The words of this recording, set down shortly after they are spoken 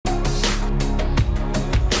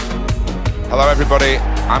Hello everybody,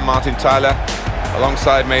 I'm Martin Tyler.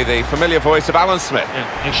 Alongside me, the familiar voice of Alan Smith.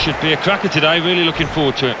 Yeah, it should be a cracker today, really looking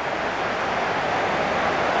forward to it.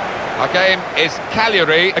 Our game is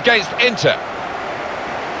Cagliari against Inter.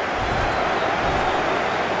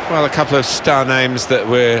 Well, a couple of star names that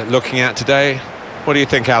we're looking at today. What do you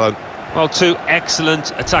think, Alan? Well, two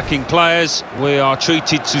excellent attacking players we are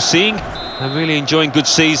treated to seeing. I'm really enjoying good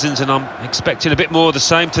seasons and I'm expecting a bit more of the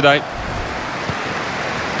same today.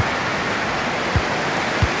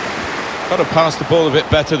 Got to pass the ball a bit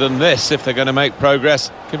better than this if they're going to make progress,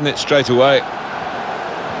 giving it straight away.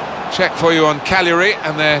 Check for you on Cagliari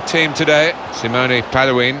and their team today. Simone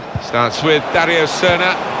Paluin starts with Dario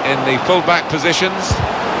Serna in the full-back positions.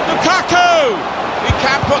 Lukaku! He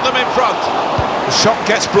can put them in front. The shot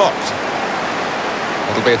gets blocked.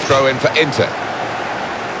 It'll be a throw-in for Inter.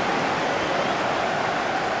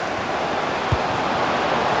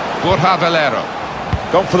 Borja Valero.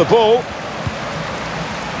 Gone for the ball.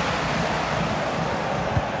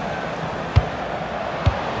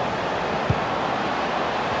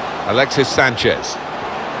 Alexis Sanchez.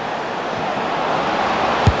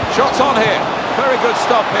 Shots on here. Very good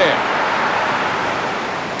stop here.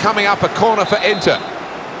 Coming up a corner for Inter.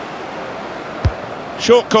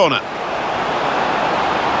 Short corner.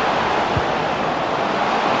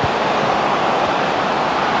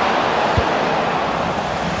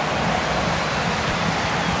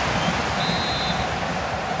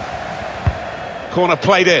 Corner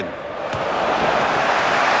played in.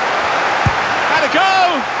 Had a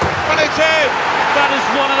go! And it's in! That is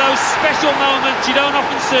one of those special moments you don't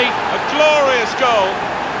often see. A glorious goal.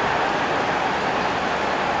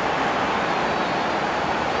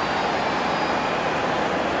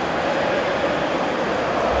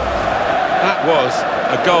 That was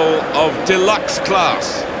a goal of deluxe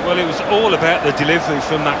class. Well, it was all about the delivery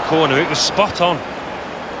from that corner. It was spot on.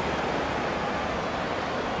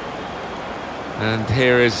 And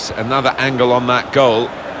here is another angle on that goal.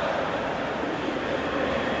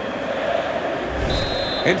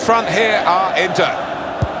 In front here are Inter.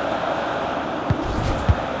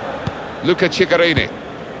 Luca Ciccarini.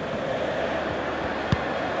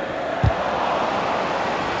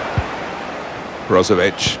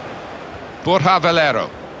 Brozovic. Borja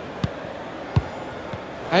Valero.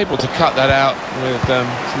 Able to cut that out with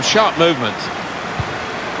some sharp movement.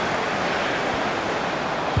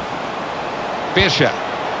 Birsha.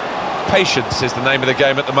 Patience is the name of the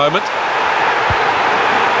game at the moment.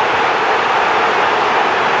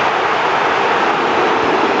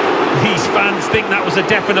 These fans think that was a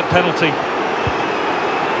definite penalty.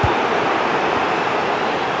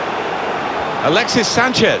 Alexis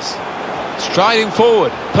Sanchez striding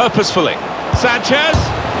forward purposefully. Sanchez,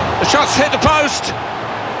 the shot's hit the post.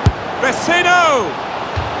 Vecino.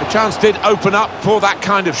 The chance did open up for that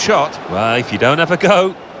kind of shot. Well, if you don't have a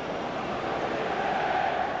go.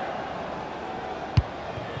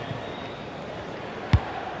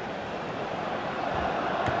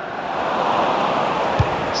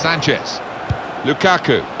 Sanchez,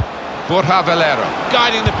 Lukaku, Borja Valero,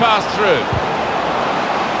 guiding the pass through.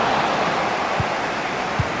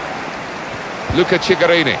 Luca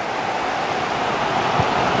Ciccarini.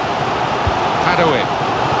 Paluin.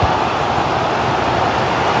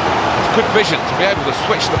 It's good vision to be able to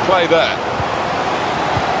switch the play there.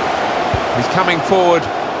 He's coming forward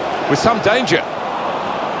with some danger.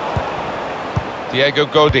 Diego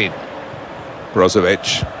Godin.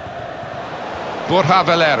 Brozovic. Borja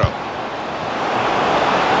Valero.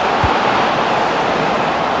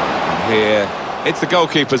 And here, it's the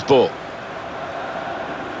goalkeeper's ball.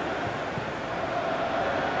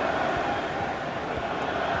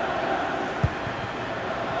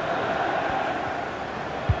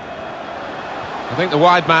 I think the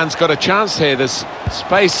wide man's got a chance here. There's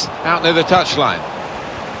space out near the touchline.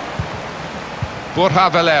 Borja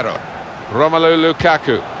Valero. Romelu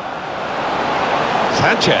Lukaku.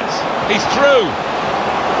 Sanchez. He's through.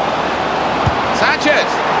 Sanchez.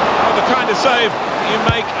 Oh, the kind of save you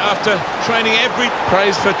make after training every...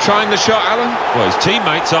 Praise for trying the shot, Alan. Well, his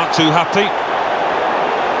teammates aren't too happy.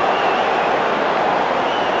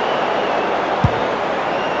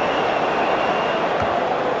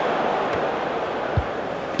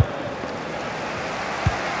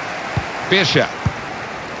 Birsha.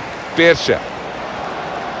 Birsha.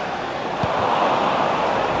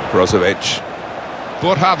 Brozovic.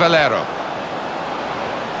 Borja Valero.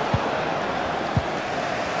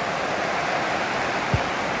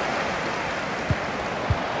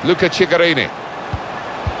 Luca Ciccarini.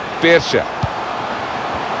 Birsha.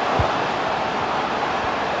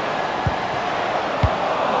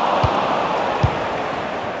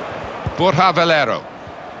 Borja Valero.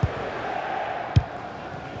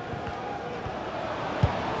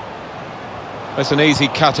 That's an easy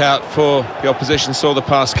cutout for the opposition, saw the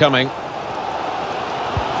pass coming.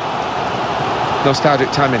 Nostalgic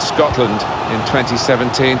time in Scotland in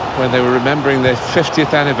 2017 when they were remembering their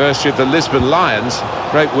 50th anniversary of the Lisbon Lions.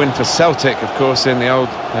 Great win for Celtic, of course, in the old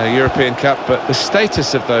European Cup, but the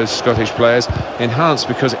status of those Scottish players enhanced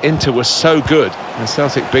because Inter was so good and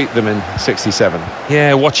Celtic beat them in '67.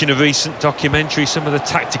 Yeah, watching a recent documentary, some of the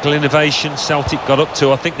tactical innovations Celtic got up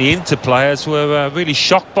to, I think the Inter players were really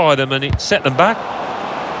shocked by them and it set them back.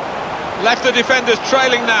 Left the defenders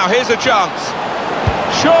trailing now, here's a chance.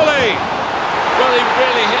 Surely! Well, he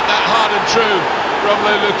really hit that hard and true,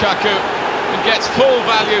 Romelu Lukaku, and gets full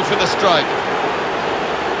value for the strike.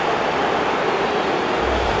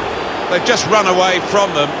 They've just run away from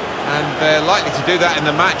them, and they're likely to do that in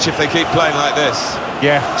the match if they keep playing like this.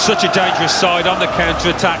 Yeah, such a dangerous side on the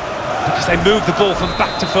counter-attack, because they move the ball from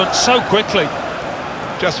back to front so quickly.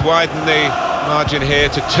 Just widen the margin here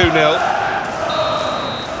to 2-0.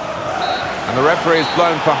 And the referee is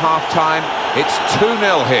blown for half-time. It's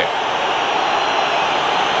 2-0 here.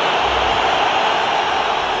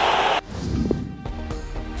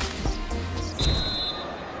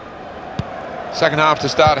 Second half to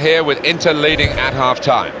start here with Inter leading at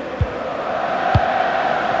half-time.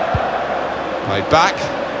 Played back.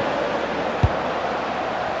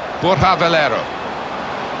 Borja Valero.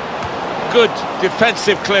 Good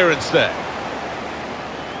defensive clearance there.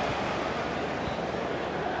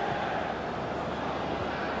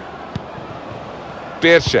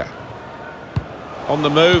 Birsha. On the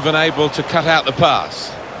move and able to cut out the pass.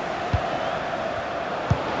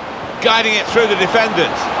 Guiding it through the defenders.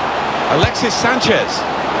 Alexis Sanchez.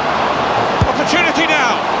 Opportunity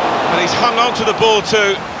now. And he's hung on to the ball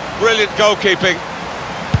too. Brilliant goalkeeping.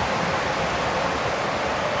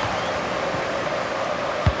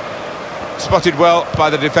 Spotted well by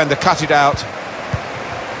the defender, cut it out.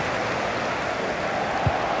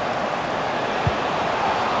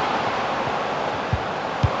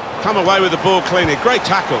 Come away with the ball cleanly. Great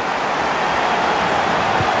tackle.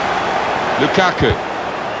 Lukaku.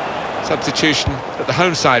 Substitution that the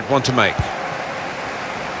home side want to make.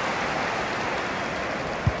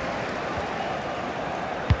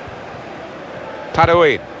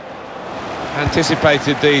 Padoin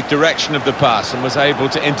anticipated the direction of the pass and was able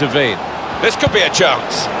to intervene. This could be a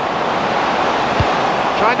chance.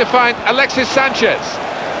 Trying to find Alexis Sanchez.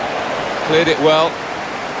 Cleared it well.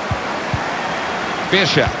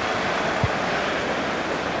 Birsha.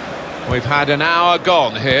 We've had an hour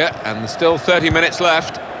gone here and still 30 minutes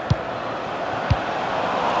left.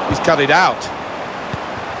 He's cut it out.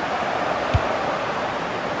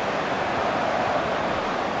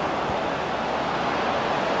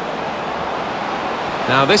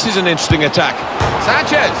 Now this is an interesting attack.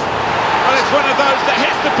 Sanchez! Well, it's one of those that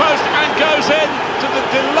hits the post and goes in to the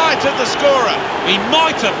delight of the scorer. He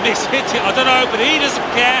might have mishit it, I don't know, but he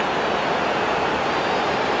doesn't care.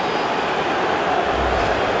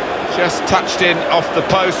 Just touched in off the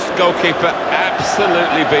post, goalkeeper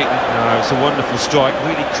absolutely beaten. No, it's a wonderful strike,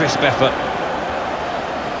 really crisp effort.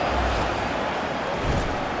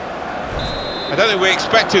 I don't think we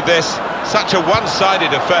expected this, such a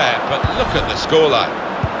one-sided affair, but look at the scoreline.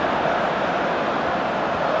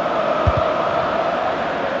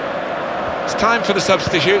 It's time for the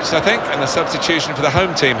substitutes, I think, and the substitution for the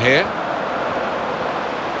home team here.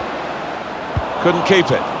 Couldn't keep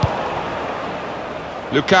it.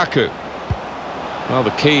 Lukaku. Well,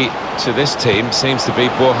 the key to this team seems to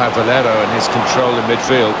be Borja Valero and his control in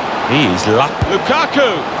midfield. He is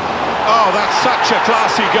Lukaku! Oh, that's such a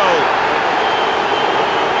classy goal.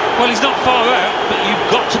 Well, he's not far out, but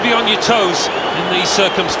you've got to be on your toes in these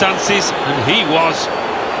circumstances, and he was.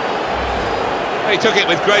 He took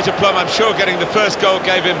it with great aplomb. I'm sure getting the first goal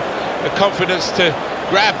gave him the confidence to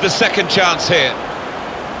grab the second chance here.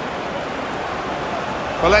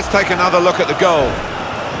 Well, let's take another look at the goal.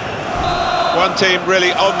 One team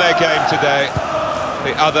really on their game today,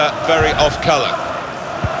 the other very off-colour.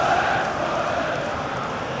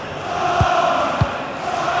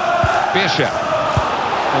 Birsha.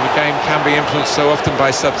 Well, the game can be influenced so often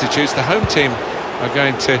by substitutes. The home team are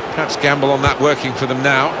going to perhaps gamble on that working for them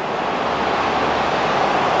now.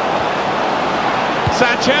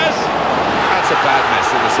 Sanchez. That's a bad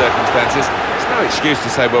mess in the circumstances. There's no excuse to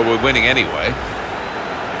say, well, we're winning anyway.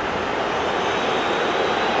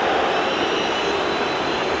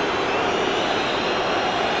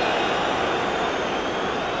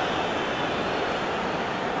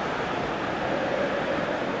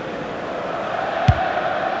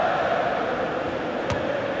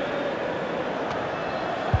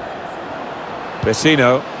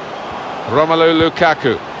 Vecino, Romelu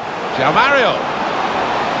Lukaku, Mario.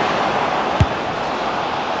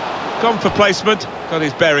 Gone for placement, got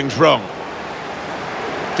his bearings wrong.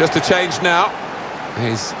 Just a change now.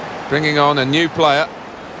 He's bringing on a new player.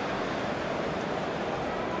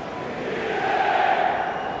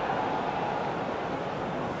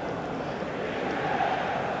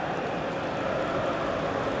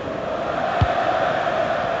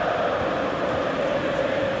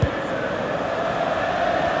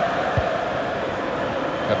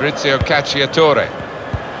 Fabrizio Cacciatore.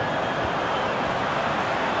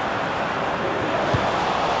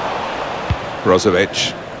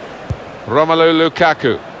 Brozovic. Romelu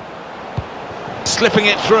Lukaku. Slipping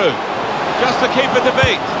it through. Just the keeper to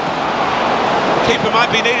beat. The keeper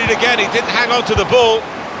might be needed again. He didn't hang on to the ball.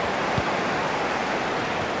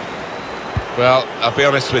 Well, I'll be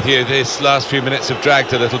honest with you, this last few minutes have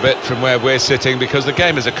dragged a little bit from where we're sitting because the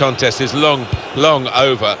game as a contest is long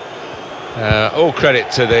over. All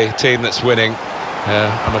credit to the team that's winning.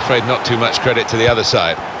 I'm afraid not too much credit to the other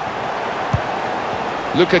side.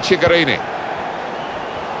 Luca Cigarini.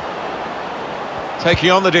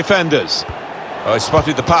 Taking on the defenders. Oh, he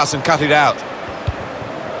spotted the pass and cut it out.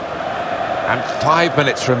 And 5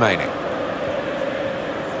 minutes remaining.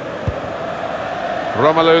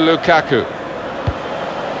 Romelu Lukaku.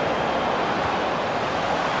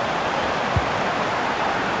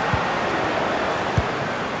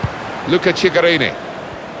 Luca Cigarini.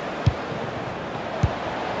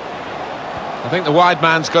 I think the wide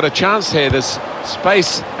man's got a chance here. There's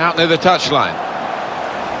space out near the touchline.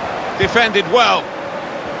 Defended well.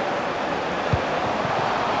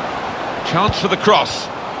 Chance for the cross.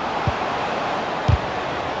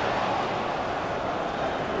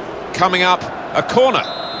 Coming up, a corner.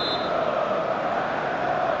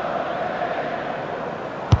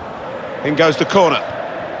 In goes the corner.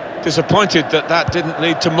 Disappointed that that didn't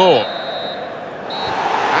lead to more.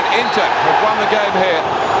 And Inter have won the game here.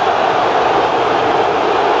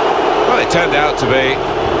 Well, it turned out to be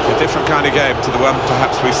a different kind of game to the one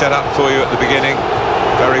perhaps we set up for you at the beginning.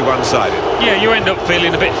 Very one-sided. Yeah, you end up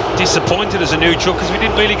feeling a bit disappointed as a neutral because we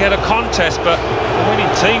didn't really get a contest, but the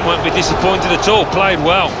winning team won't be disappointed at all. Played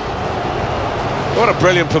well. What a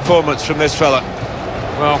brilliant performance from this fella.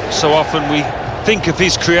 Well, so often we think of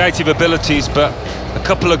his creative abilities, but a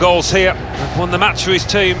couple of goals here have won the match for his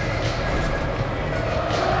team.